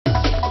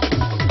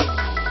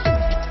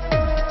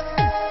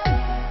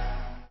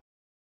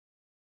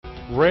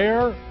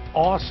Rare,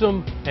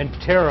 awesome, and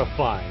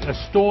terrifying.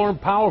 A storm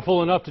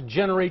powerful enough to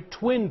generate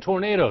twin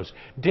tornadoes,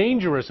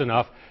 dangerous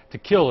enough to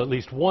kill at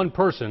least one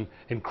person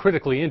and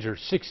critically injure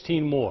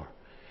 16 more.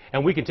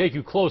 And we can take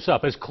you close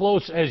up, as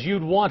close as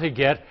you'd want to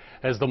get,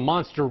 as the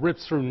monster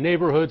rips through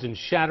neighborhoods and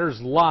shatters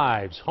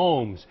lives,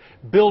 homes,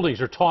 buildings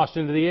are tossed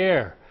into the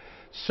air.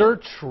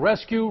 Search,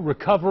 rescue,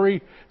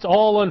 recovery, it's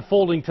all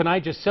unfolding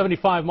tonight just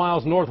 75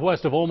 miles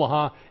northwest of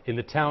Omaha in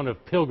the town of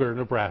Pilger,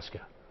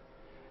 Nebraska.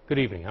 Good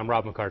evening. I'm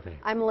Rob McCartney.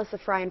 I'm Melissa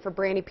Fryan for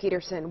Brandy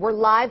Peterson. We're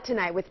live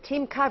tonight with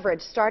team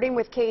coverage, starting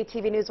with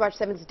KETV Newswatch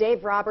 7's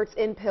Dave Roberts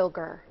in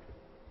Pilger.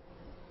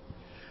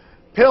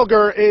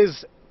 Pilger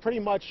is pretty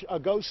much a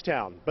ghost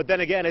town, but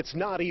then again, it's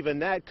not even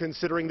that,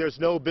 considering there's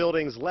no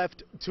buildings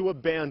left to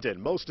abandon.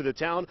 Most of the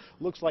town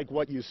looks like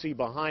what you see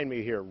behind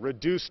me here,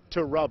 reduced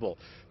to rubble.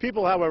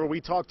 People, however,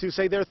 we talk to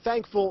say they're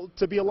thankful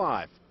to be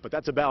alive, but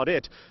that's about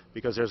it,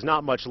 because there's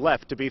not much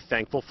left to be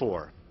thankful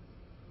for.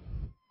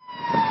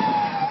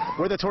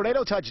 Where the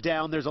tornado touched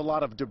down, there's a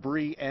lot of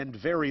debris and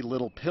very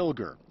little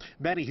Pilger.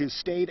 Many who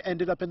stayed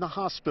ended up in the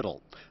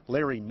hospital.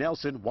 Larry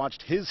Nelson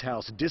watched his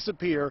house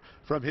disappear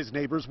from his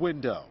neighbor's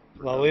window.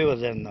 Well, we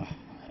was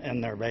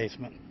in their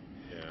basement.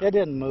 Yeah. It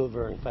didn't move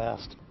very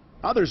fast.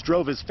 Others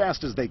drove as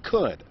fast as they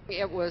could.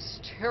 It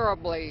was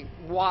terribly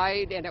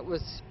wide and it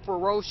was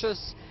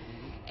ferocious.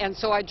 And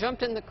so I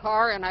jumped in the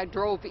car and I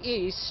drove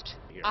east.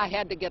 I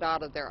had to get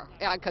out of there.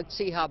 I could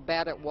see how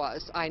bad it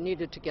was. I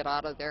needed to get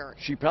out of there.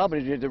 She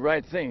probably did the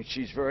right thing.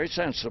 She's very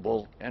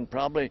sensible, and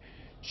probably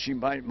she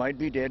might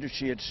be dead if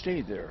she had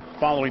stayed there.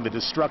 Following the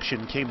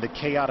destruction came the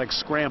chaotic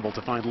scramble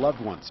to find loved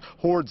ones.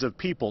 Hordes of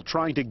people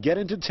trying to get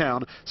into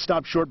town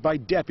stopped short by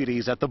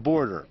deputies at the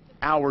border.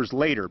 Hours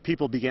later,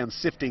 people began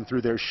sifting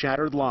through their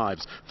shattered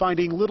lives,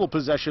 finding little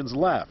possessions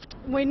left.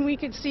 When we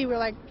could see, we're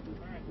like,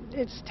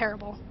 it's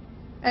terrible.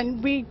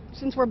 And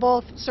since we're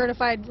both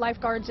certified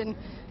lifeguards and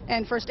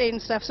first aid and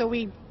stuff, so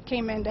we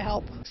came in to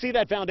help. See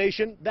that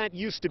foundation? That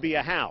used to be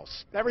a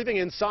house. Everything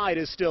inside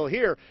is still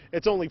here.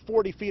 It's only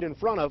 40 feet in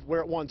front of where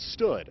it once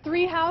stood.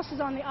 3 houses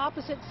on the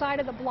opposite side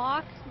of the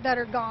block that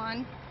are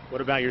gone.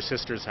 What about your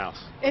sister's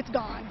house? It's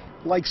gone.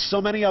 Like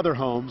so many other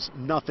homes,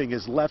 nothing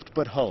is left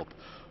but hope.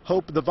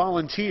 Hope the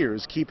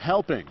volunteers keep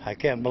helping. I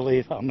can't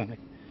believe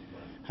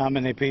how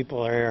many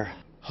people are here.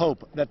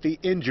 Hope that the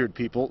injured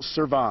people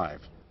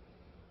survive.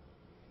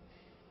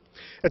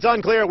 It's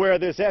unclear where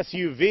this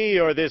SUV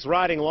or this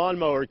riding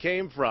lawnmower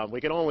came from. We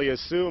can only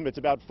assume it's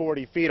about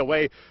 40 feet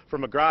away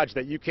from a garage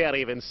that you can't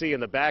even see in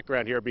the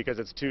background here because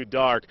it's too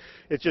dark.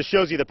 It just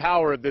shows you the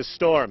power of this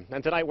storm.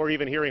 And tonight we're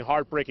even hearing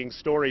heartbreaking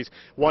stories.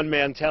 One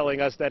man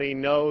telling us that he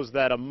knows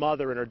that a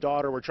mother and her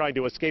daughter were trying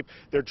to escape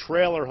their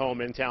trailer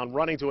home in town,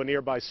 running to a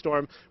nearby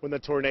storm when the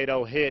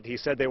tornado hit. He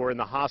said they were in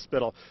the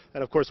hospital.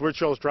 And of course, we're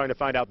just trying to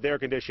find out their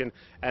condition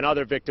and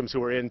other victims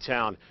who are in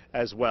town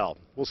as well.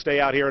 We'll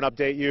stay out here and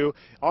update you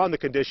on the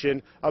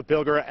condition of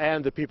Pilger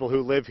and the people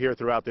who live here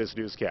throughout this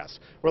newscast.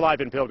 We're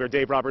live in Pilger.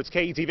 Dave Roberts,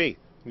 KETV,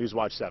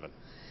 Newswatch 7.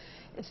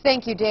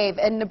 Thank you, Dave.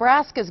 And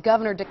Nebraska's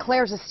governor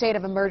declares a state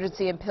of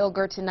emergency in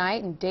Pilger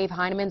tonight, and Dave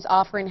Heineman's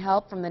offering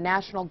help from the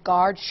National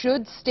Guard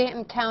should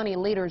Stanton County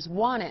leaders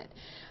want it.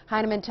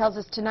 Heineman tells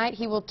us tonight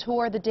he will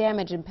tour the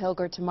damage in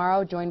Pilger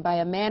tomorrow, joined by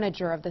a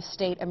manager of the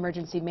State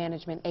Emergency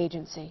Management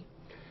Agency.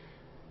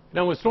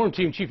 Now, with Storm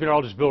Team Chief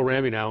Meteorologist Bill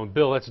Ramby now, and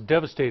Bill, that's a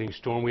devastating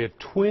storm. We had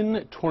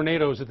twin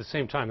tornadoes at the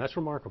same time. That's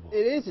remarkable.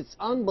 It is. It's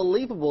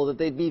unbelievable that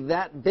they'd be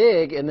that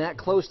big and that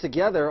close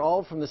together,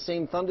 all from the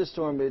same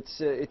thunderstorm.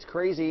 It's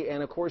crazy.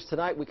 And of course,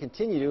 tonight we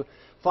continue to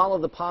follow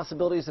the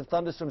possibilities of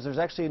thunderstorms. There's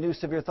actually a new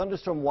severe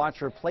thunderstorm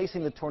watch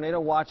replacing the tornado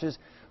watches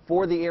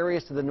for the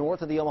areas to the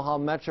north of the Omaha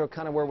Metro,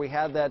 kind of where we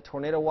had that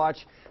tornado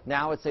watch.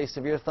 Now it's a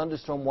severe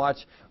thunderstorm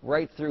watch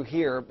right through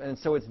here. And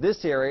so it's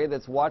this area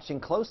that's watching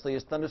closely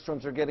as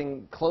thunderstorms are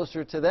getting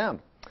closer to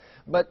them.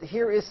 But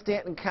here is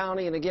Stanton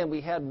County, and again,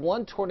 we had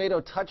one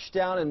tornado touch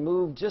down and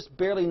move just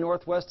barely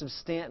northwest of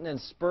Stanton and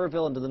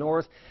Spurville into the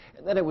north.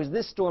 And then it was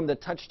this storm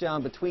that touched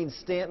down between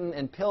Stanton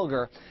and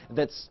Pilger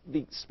that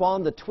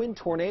spawned the twin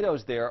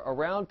tornadoes there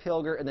around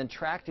Pilger and then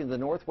tracked into the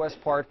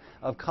northwest part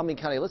of Cumming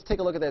County. Let's take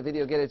a look at that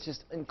video again. It's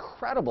just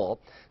incredible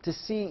to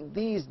see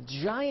these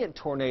giant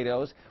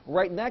tornadoes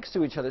right next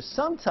to each other.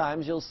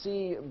 Sometimes you'll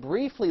see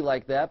briefly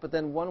like that, but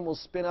then one will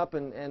spin up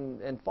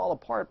and fall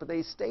apart, but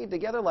they stayed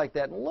together like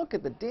that. And look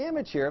at the damage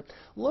here.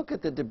 Look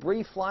at the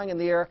debris flying in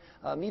the air.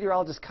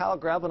 Meteorologist Kyle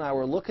Gravel and I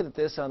were looking at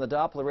this on the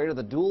Doppler radar.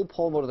 The dual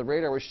pole mode of the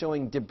radar was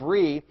showing debris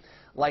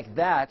like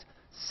that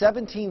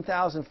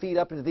 17,000 feet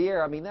up into the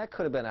air. I mean, that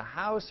could have been a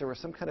house or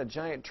some kind of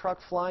giant truck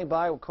flying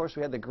by. Of course,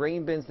 we had the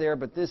grain bins there,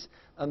 but this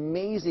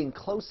amazing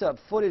close-up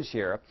footage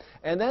here.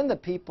 And then the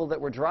people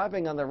that were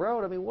driving on the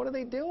road, I mean, what are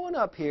they doing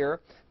up here?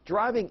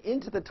 Driving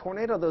into the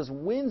tornado, those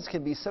winds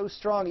can be so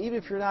strong. Even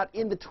if you're not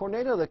in the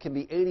tornado, there can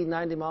be 80,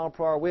 90 mile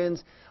per hour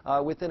winds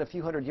within a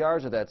few hundred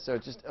yards of that. So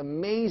just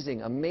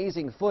amazing,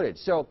 amazing footage.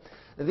 So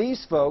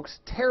these folks,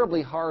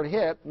 terribly hard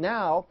hit,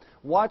 now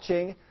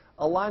watching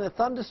a line of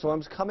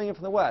thunderstorms coming in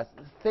from the west.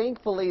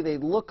 Thankfully, they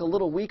look a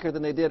little weaker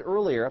than they did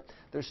earlier.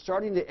 They're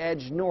starting to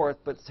edge north,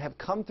 but have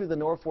come through the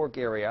Norfolk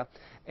area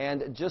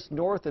and just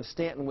north of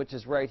Stanton, which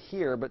is right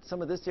here. But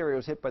some of this area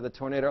was hit by the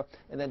tornado,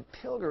 and then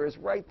Pilger is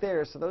right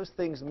there, so those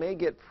things may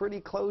get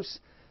pretty close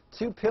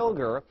to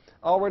Pilger.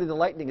 Already the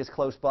lightning is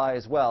close by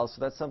as well,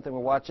 so that's something we're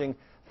watching.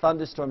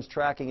 Thunderstorms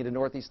tracking into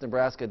northeast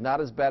Nebraska.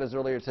 Not as bad as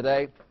earlier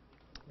today,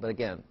 but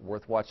again,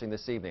 worth watching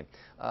this evening.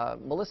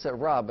 Melissa,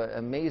 Rob,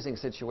 amazing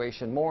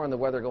situation. More on the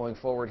weather going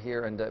forward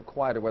here, and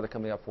quieter weather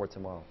coming up for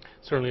tomorrow.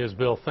 Certainly is,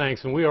 Bill.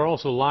 Thanks. And we are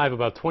also live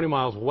about 20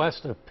 miles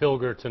west of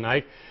Pilger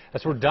tonight.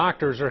 That's where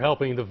doctors are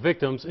helping the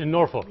victims in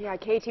Norfolk. Yeah,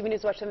 KETV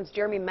News Watch 7's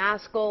Jeremy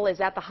Maskell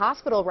is at the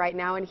hospital right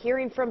now and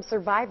hearing from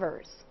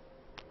survivors.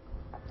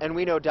 And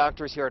we know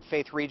doctors here at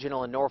Faith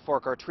Regional in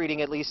Norfolk are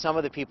treating at least some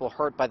of the people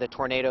hurt by the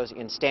tornadoes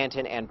in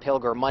Stanton and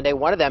Pilger Monday.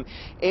 One of them,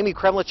 Amy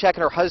Kremlicek, and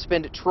her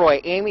husband,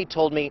 Troy. Amy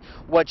told me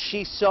what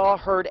she saw,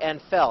 heard,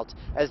 and felt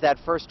as that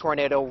first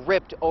tornado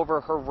ripped over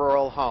her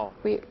rural home.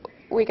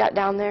 We got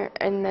down there,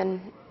 and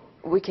then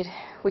we could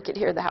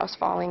hear the house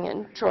falling,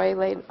 and Troy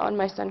laid on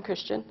my son,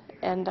 Christian,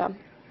 and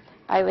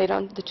I laid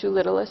on the two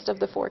littlest of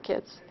the 4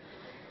 kids,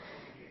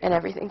 and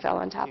everything fell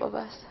on top of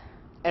us.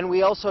 And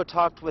we also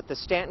talked with the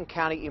Stanton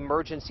County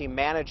emergency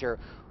manager,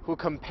 who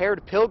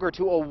compared Pilger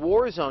to a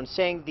war zone,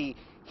 saying the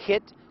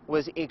hit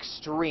was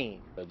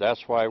extreme.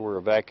 That's why we're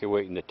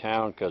evacuating the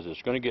town, because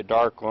it's going to get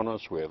dark on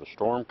us. We have a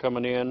storm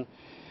coming in.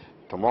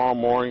 Tomorrow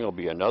morning will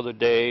be another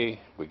day.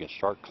 We can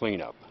start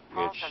cleanup.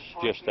 It's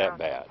just that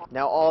bad.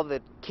 Now all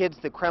the kids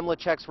the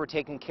Kremliceks were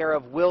taking care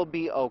of will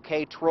be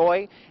okay.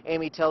 Troy,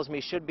 Amy tells me,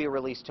 should be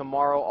released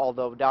tomorrow,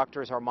 although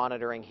doctors are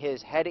monitoring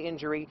his head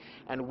injury,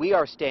 and we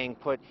are staying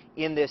put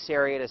in this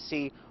area to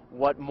see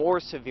what more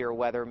severe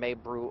weather may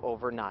brew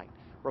overnight.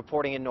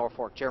 Reporting in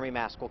Norfolk, Jeremy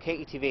Maskell,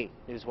 KETV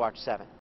News Watch 7.